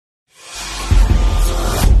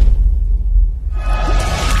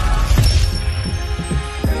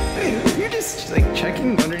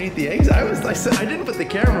I said I didn't put the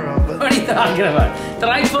camera on. But What are you talking about? Did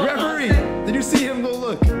I put referee, did you see him go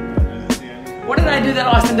look? What did I do that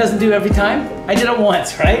Austin doesn't do every time? I did it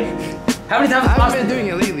once, right? How many times? I haven't Austin been doing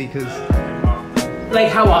it lately because. Like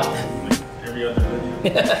how often? Every other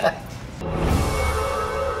video.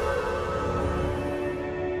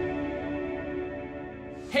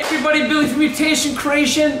 Hey everybody, Billy from Mutation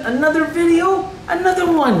Creation. Another video,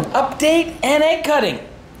 another one. Update and egg cutting.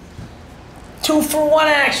 2-for-1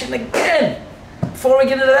 action again. Before we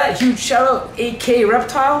get into that, huge shout out AK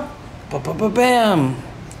Reptile. Ba-ba-ba-bam.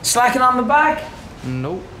 Slacking on the back?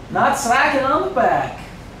 Nope. Not slacking on the back.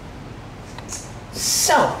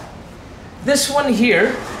 So, this one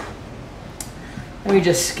here, let me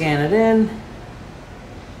just scan it in.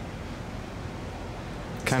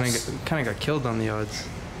 Kind of got killed on the odds.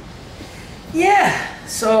 Yeah,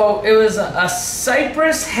 so it was a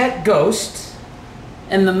cypress het ghost,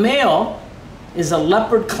 and the male is a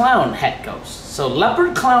leopard clown het ghost. So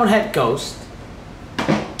leopard clown het ghost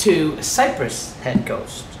to cypress het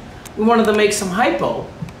ghost. We wanted to make some hypo,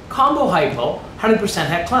 combo hypo, 100%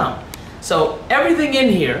 het clown. So everything in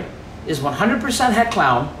here is 100% het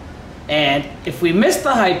clown, and if we miss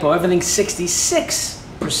the hypo, everything's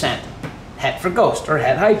 66% het for ghost, or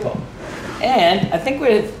het hypo. And I think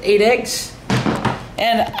we have 8 eggs,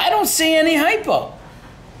 and I don't see any hypo.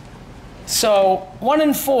 So 1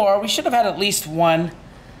 in 4, we should have had at least one.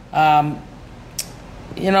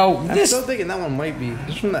 You know, I'm still thinking that one might be.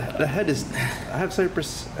 Just from the head is, I have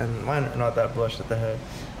cypress and mine are not that blush at the head.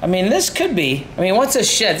 I mean, this could be. I mean, once it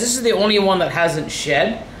sheds, this is the only one that hasn't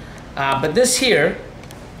shed. But this here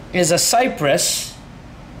is a cypress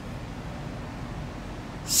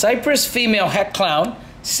female het clown,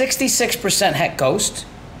 66% het ghost.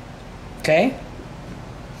 Okay.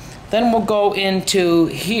 Then we'll go into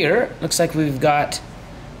here. Looks like we've got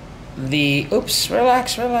the, oops,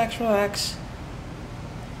 relax.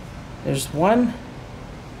 There's one,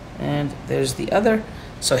 and there's the other.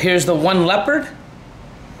 So here's the one leopard,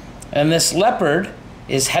 and this leopard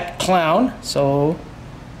is het clown. So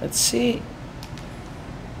let's see.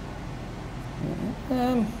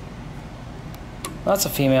 That's a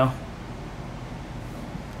female.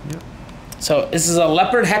 Yep. So this is a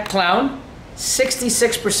leopard het clown,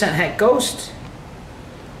 66% het ghost.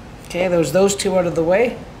 Okay, there's those two out of the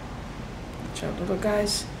way. Watch out, little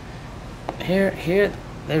guys. Here,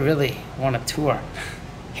 they really want a tour.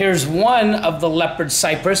 Here's one of the leopard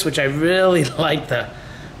cypress, which I really like the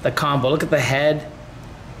combo. Look at the head.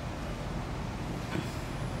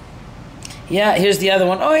 Yeah, here's the other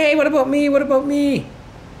one. Oh, hey, what about me? What about me?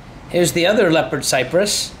 Here's the other leopard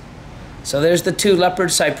cypress. So there's the 2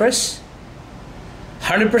 leopard cypress.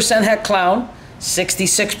 100% het clown,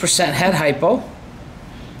 66% het hypo.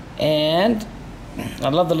 And I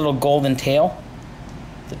love the little golden tail.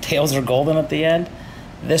 The tails are golden at the end.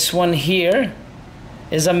 This one here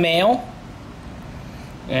is a male.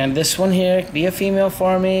 And this one here, be a female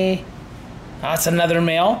for me. Oh, it's another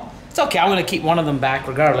male. It's okay, I'm gonna keep one of them back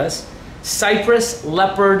regardless. Cypress,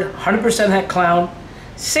 leopard, 100% het clown,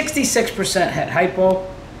 66% het hypo.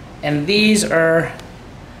 And these are,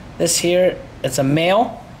 this here, it's a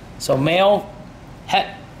male. So male, het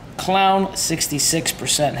clown,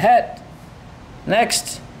 66% het.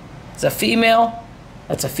 Next, it's a female.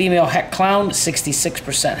 That's a female het clown,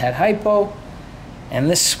 66% het hypo. And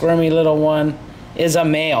this squirmy little one is a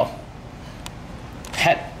male.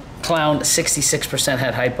 Het clown, 66%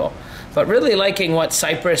 het hypo. But really liking what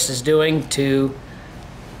Cypress is doing to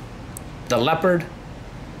the leopard.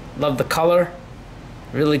 Love the color.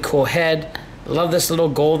 Really cool head. Love this little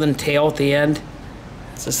golden tail at the end.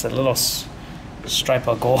 It's just a little stripe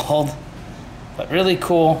of gold. But really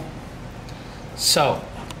cool. So,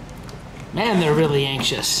 man, they're really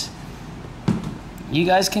anxious. You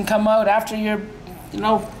guys can come out after your, you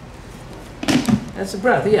know, that's the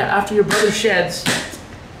breath, yeah, after your brother sheds.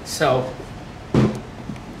 So,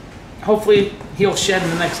 hopefully he'll shed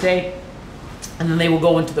the next day, and then they will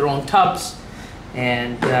go into their own tubs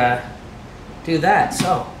and do that.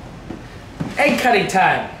 So, egg cutting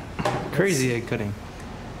time. Crazy egg cutting.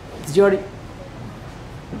 Did you already?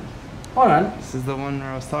 Hold on. This is the one where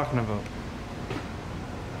I was talking about.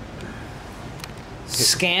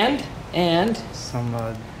 Scanned and Some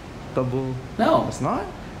double. no, It's not?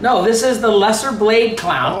 no. This is the lesser blade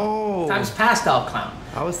clown Oh. times pastel clown.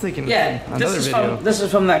 I was thinking Yeah, another video. this is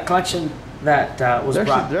from that collection that was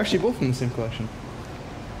brought. They're actually both from the same collection.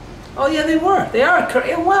 Oh yeah, they were. They are.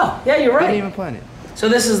 Yeah, wow. Yeah, you're right. Didn't even plan it. So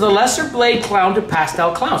this is the lesser blade clown to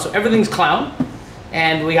pastel clown. So everything's clown,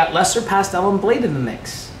 and we got lesser pastel and blade in the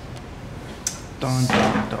mix. Dun,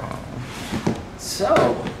 dun, dun. So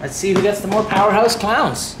let's see who gets the more powerhouse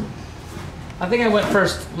clowns. I think I went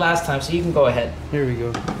first last time, so you can go ahead. Here we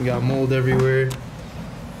go. We got mold everywhere.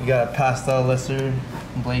 We got a pastel lesser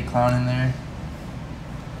blade clown in there.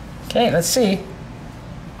 Okay, let's see.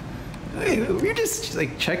 Wait, were you just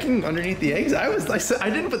like checking underneath the eggs? I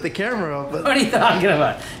didn't put the camera up, but What are you talking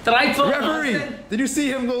about? Did I put referee, Austin? did you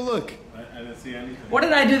see him go look? I didn't see anything. What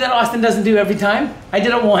did I do that Austin doesn't do every time? I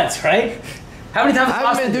did it once, right? How many times I has haven't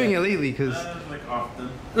Austin been doing do it lately because Like often.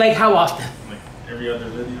 Like how often? Like every other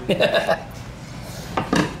video.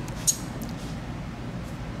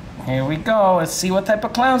 Here we go. Let's see what type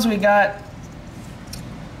of clowns we got.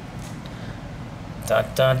 Dun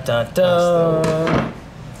dun dun dun.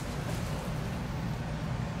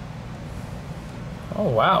 Oh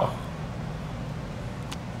wow.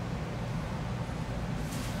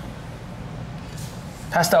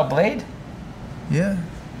 Pastel blade? yeah,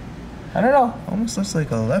 I don't know. almost looks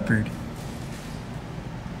like a leopard.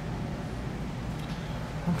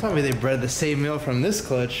 Don't tell me they bred the same male from this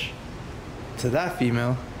clutch to that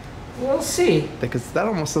female, We'll see. because that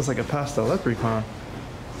almost looks like a pastel leopard clown.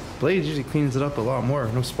 Blade usually cleans it up a lot more.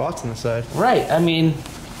 No spots on the side. Right. I mean,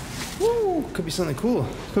 Ooh, could be something cool.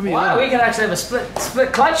 Could be wow, a we could actually have a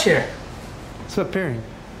split clutch here. split pairing.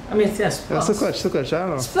 I mean, yes. Yeah, split clutch, split clutch. I don't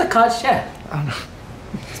know. Split clutch, yeah. I don't know.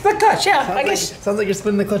 Split clutch, yeah. I guess. Sounds like you're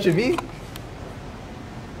splitting the clutch with me.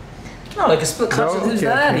 No, like a split clutch with whose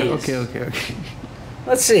that is. Okay.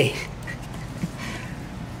 Let's see.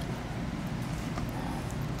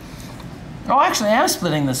 Oh, actually, I am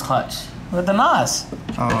splitting this clutch with the NOS.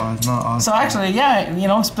 Oh, it's not awesome. So actually, yeah, you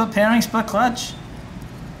know, split pairing, split clutch.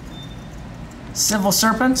 Civil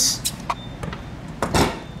Serpents.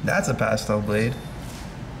 That's a pastel blade.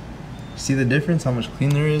 See the difference? How much clean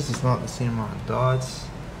there is? It's not the same amount of dots.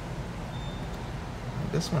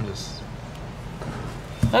 This one just...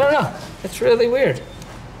 I don't know. It's really weird.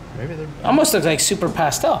 Maybe they're... Almost looks like super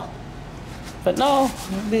pastel. But no,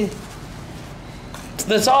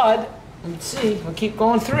 that's odd. Let's see. We'll keep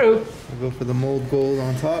going through. We'll go for the mold gold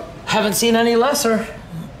on top. Haven't seen any lesser.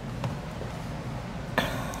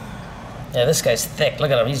 Yeah, this guy's thick.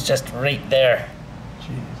 Look at him. He's just right there.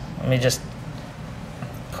 Jeez. Let me just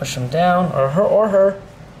push him down, or her.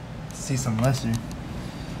 Let's see some lesser.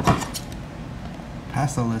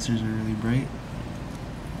 Pastel lessers are really bright.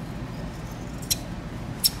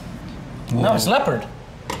 No, it's leopard.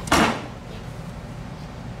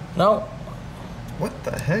 No. What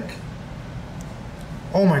the heck?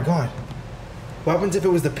 Oh my god. What happens if it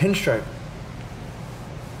was the pinstripe?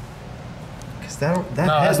 Because that No, head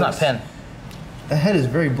that's not looks- pin. That head is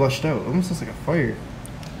very blushed out. It almost looks like a fire.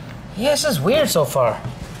 Yeah, it's just weird so far.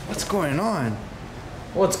 What's going on?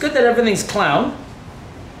 Well, it's good that everything's clown.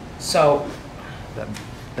 So,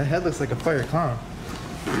 That head looks like a fire clown.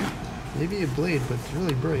 Maybe a blade, but it's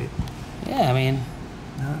really bright. yeah, I mean,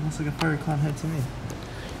 No, it looks like a fire clown head to me.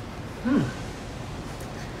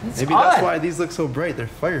 it's Maybe odd. that's why these look so bright. They're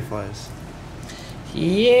fireflies.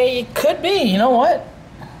 Yeah, it could be. You know what?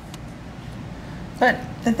 But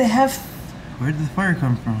did they have? Where did the fire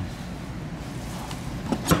come from?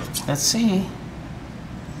 Let's see.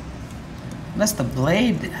 Unless the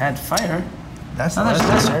blade had fire. That's Oh, there's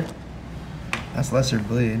lesser. lesser. That's lesser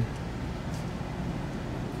blade.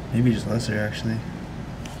 Maybe just lesser actually.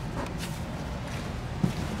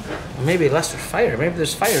 Or maybe lesser fire. Maybe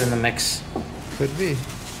there's fire in the mix. Could be.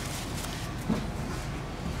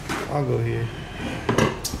 I'll go here.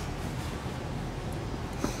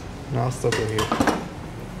 No, I'll still go here.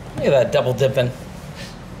 Look at that double dipping.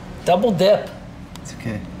 Double dip. It's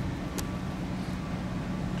okay.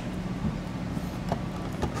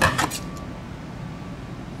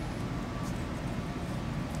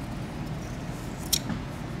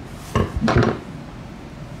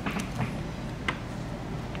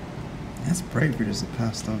 That's bright for just a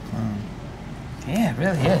pastel clown. Yeah, it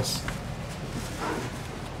really is.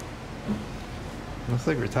 Looks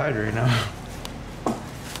like we're tied right now.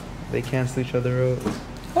 They cancel each other out.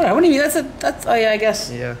 All right, what do you mean? That's. Oh yeah, I guess.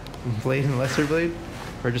 Yeah. Blade and lesser blade?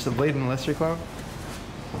 Or just a blade and a lesser clown?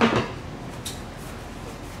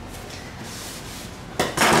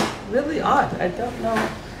 Really odd. I don't know.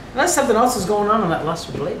 Unless something else is going on that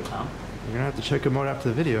lesser blade clown. You're gonna have to check them out after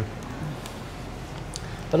the video.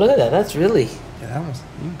 But look at that. That's really. Yeah, that almost,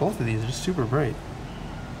 even both of these are just super bright.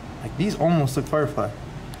 Like these almost look firefly.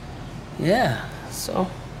 Yeah. So.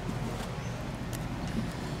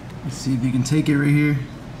 Let's see if you can take it right here.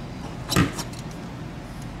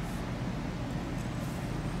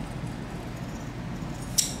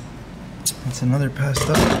 It's another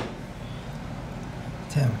pastel.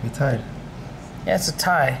 Damn, we tied. Yeah, it's a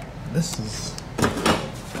tie. This is...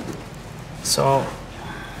 So.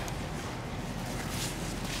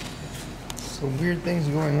 some weird things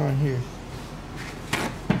going on here.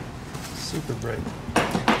 Super bright.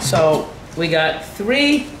 So we got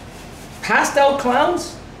 3 pastel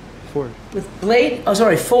clowns 4. with blade. Oh,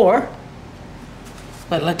 sorry, 4.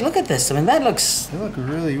 But like, look at this. I mean, that looks. They look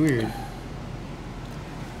really weird.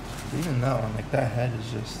 Even that one, like that head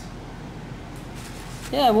is just.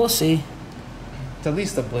 Yeah, we'll see. It's at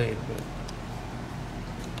least a blade,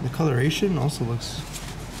 but the coloration also looks.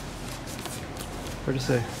 Hard to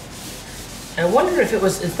say. I wonder if it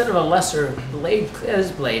was instead of a lesser blade. It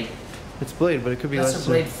is blade. It's blade, but it could be Lesser lesser.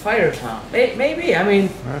 blade fire clown. Maybe. I mean,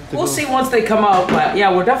 have to we'll go- see once they come out. But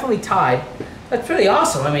yeah, we're definitely tied. That's pretty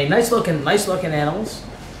awesome. I mean, nice looking animals.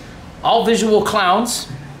 All visual clowns.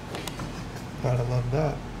 Gotta love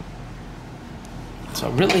that. So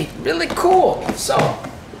really, really cool. So,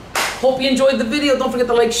 hope you enjoyed the video. Don't forget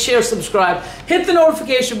to like, share, subscribe. Hit the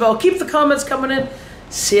notification bell. Keep the comments coming in.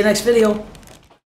 See you next video.